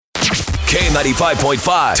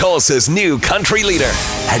K95.5, Tulsa's new country leader.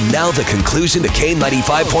 And now the conclusion to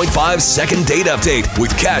K95.5's second date update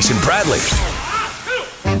with Cash and Bradley.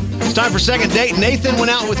 It's time for second date. Nathan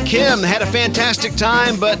went out with Kim, had a fantastic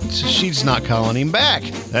time, but she's not calling him back.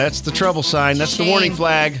 That's the trouble sign. That's the warning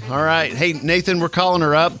flag. All right. Hey, Nathan, we're calling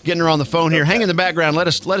her up, getting her on the phone here. Hang in the background. Let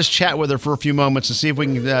us chat with her for a few moments and see if we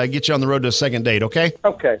can get you on the road to a second date, okay?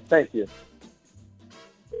 Okay, thank you.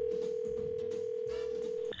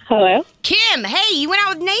 Hello? Kim, hey, you went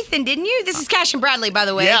out with Nathan, didn't you? This is Cash and Bradley, by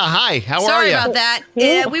the way. Yeah, hi. How are Sorry you? about that.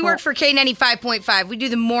 We work for K95.5. We do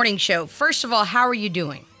the morning show. First of all, how are you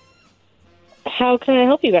doing? How can I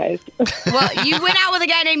help you guys? Well, you went out with a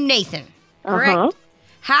guy named Nathan, correct? Uh-huh.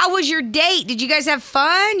 How was your date? Did you guys have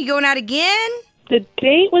fun? You going out again? The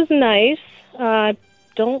date was nice. I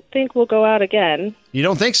don't think we'll go out again. You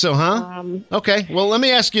don't think so, huh? Okay. Well, let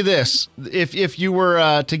me ask you this. If you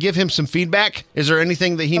were to give him some feedback, is there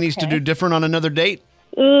anything that he needs to do different on another date?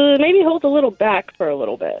 Maybe hold a little back for a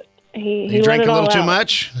little bit. He drank let it a little all too out.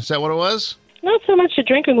 much? Is that what it was? Not so much the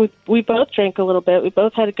drinking. We both drank a little bit. We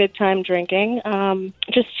both had a good time drinking.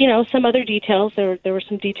 Just, some other details. There were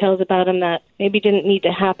some details about him that maybe didn't need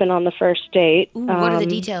to happen on the first date. Ooh, what are the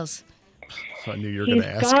details? I knew you were going to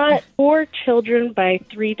ask. He's got 4 children by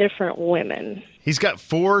 3 different women. He's got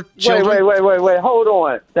 4 children? Wait. Hold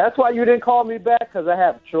on. That's why you didn't call me back, because I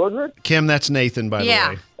have children? Kim, that's Nathan, by the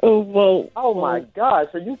way. Oh, well. Oh, my gosh.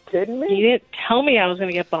 Are you kidding me? You didn't tell me I was going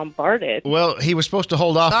to get bombarded. Well, he was supposed to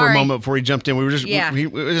hold off for a moment before he jumped in. We were just... Yeah. We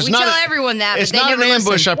tell everyone that, It's but they not an never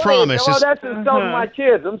ambush, listen. I promise. Well, that's insulting my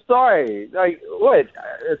kids. I'm sorry. Like, what?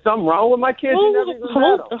 Is something wrong with my kids? You never even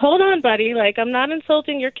met them. Hold on, buddy. Like, I'm not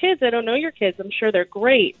insulting your kids. I don't know your kids. I'm sure they're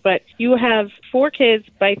great. But you have 4 kids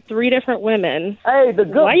by 3 different women. Hey, the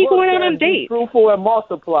good Why are you book going out on says be dates? fruitful and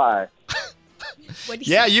multiply.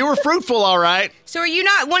 Yeah, you were fruitful, all right. So are you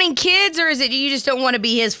not wanting kids, or is it you just don't want to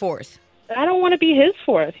be his 4th? I don't want to be his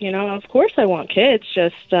 4th. Of course I want kids.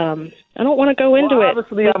 Just, I don't want to go into it.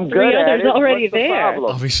 Obviously, with I'm 3 good at others it. already What's the there.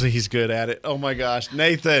 problem? Obviously, he's good at it. Oh, my gosh.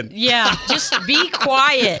 Nathan. Yeah, just be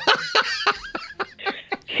quiet.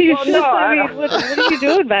 What are you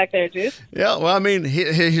doing back there, dude? Yeah, well, I mean,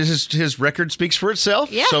 his record speaks for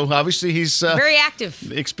itself. Yeah. So, obviously, he's Very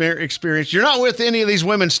active. experienced. You're not with any of these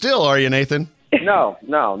women still, are you, Nathan? No,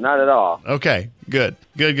 not at all. Okay, good.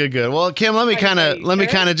 Well, Kim, let me kind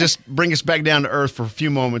of just bring us back down to earth for a few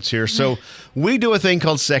moments here. So we do a thing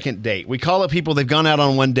called second date. We call up people, they've gone out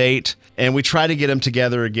on one date, and we try to get them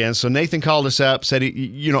together again. So Nathan called us up, said,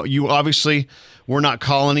 you obviously were not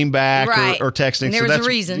calling him back Right. or texting. And there so was a that's,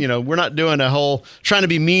 reason. we're not doing a whole, trying to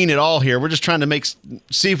be mean at all here. We're just trying to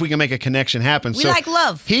see if we can make a connection happen. We like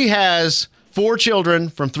love. He has 4 children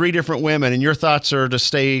from 3 different women, and your thoughts are to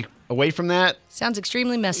stay away from that? Sounds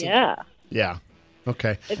extremely messy. Yeah.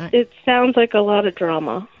 Okay. It sounds like a lot of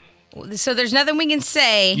drama. So there's nothing we can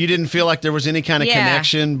say. You didn't feel like there was any kind of Yeah.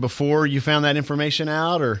 connection before you found that information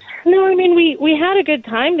out, or? No, I mean, we had a good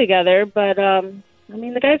time together, but,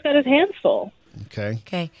 the guy's got his hands full. Okay.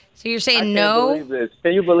 So you're I saying can't no? believe this.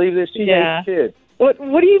 Can you believe this? She Yeah. hates kids. What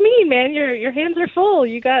do you mean, man? Your hands are full.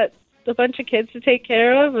 You got a bunch of kids to take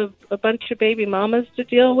care of, a bunch of baby mamas to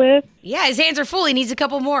deal with. Yeah, his hands are full. He needs a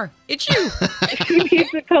couple more. It's you. He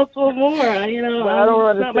needs a couple more, But I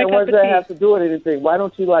don't it's not my understand cup what of that tea. has to do with anything. Why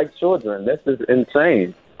don't you like children? This is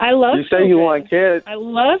insane. I love You say children. you want kids. I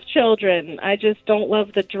love children. I just don't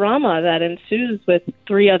love the drama that ensues with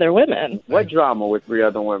 3 other women. What drama with 3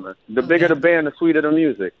 other women? The bigger the band, the sweeter the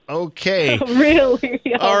music. Okay. Really?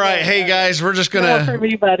 All right. Hey, guys, we're just Not for gonna.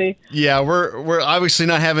 me, buddy. Yeah, we're obviously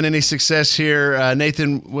not having any success here,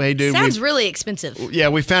 Nathan. Hey, dude. Sounds really expensive.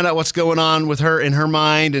 We found out what's going on with her in her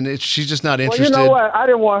mind, and she's just not Well, interested. you know what? I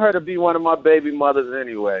didn't want her to be one of my baby mothers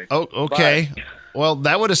anyway. Oh, okay. Well,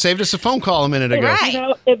 that would have saved us a phone call a minute ago.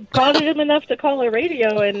 Right. It bothered him enough to call a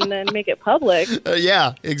radio and then make it public.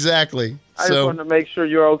 Yeah, exactly. I just wanted to make sure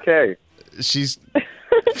you're okay. She's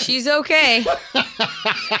She's okay.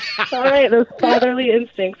 All right, those fatherly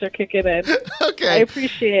instincts are kicking in. okay. I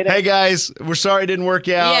appreciate it. Hey guys, we're sorry it didn't work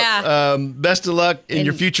out. Yeah. Best of luck in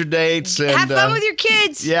your future dates. And Have fun with your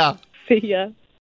kids. Yeah. See ya.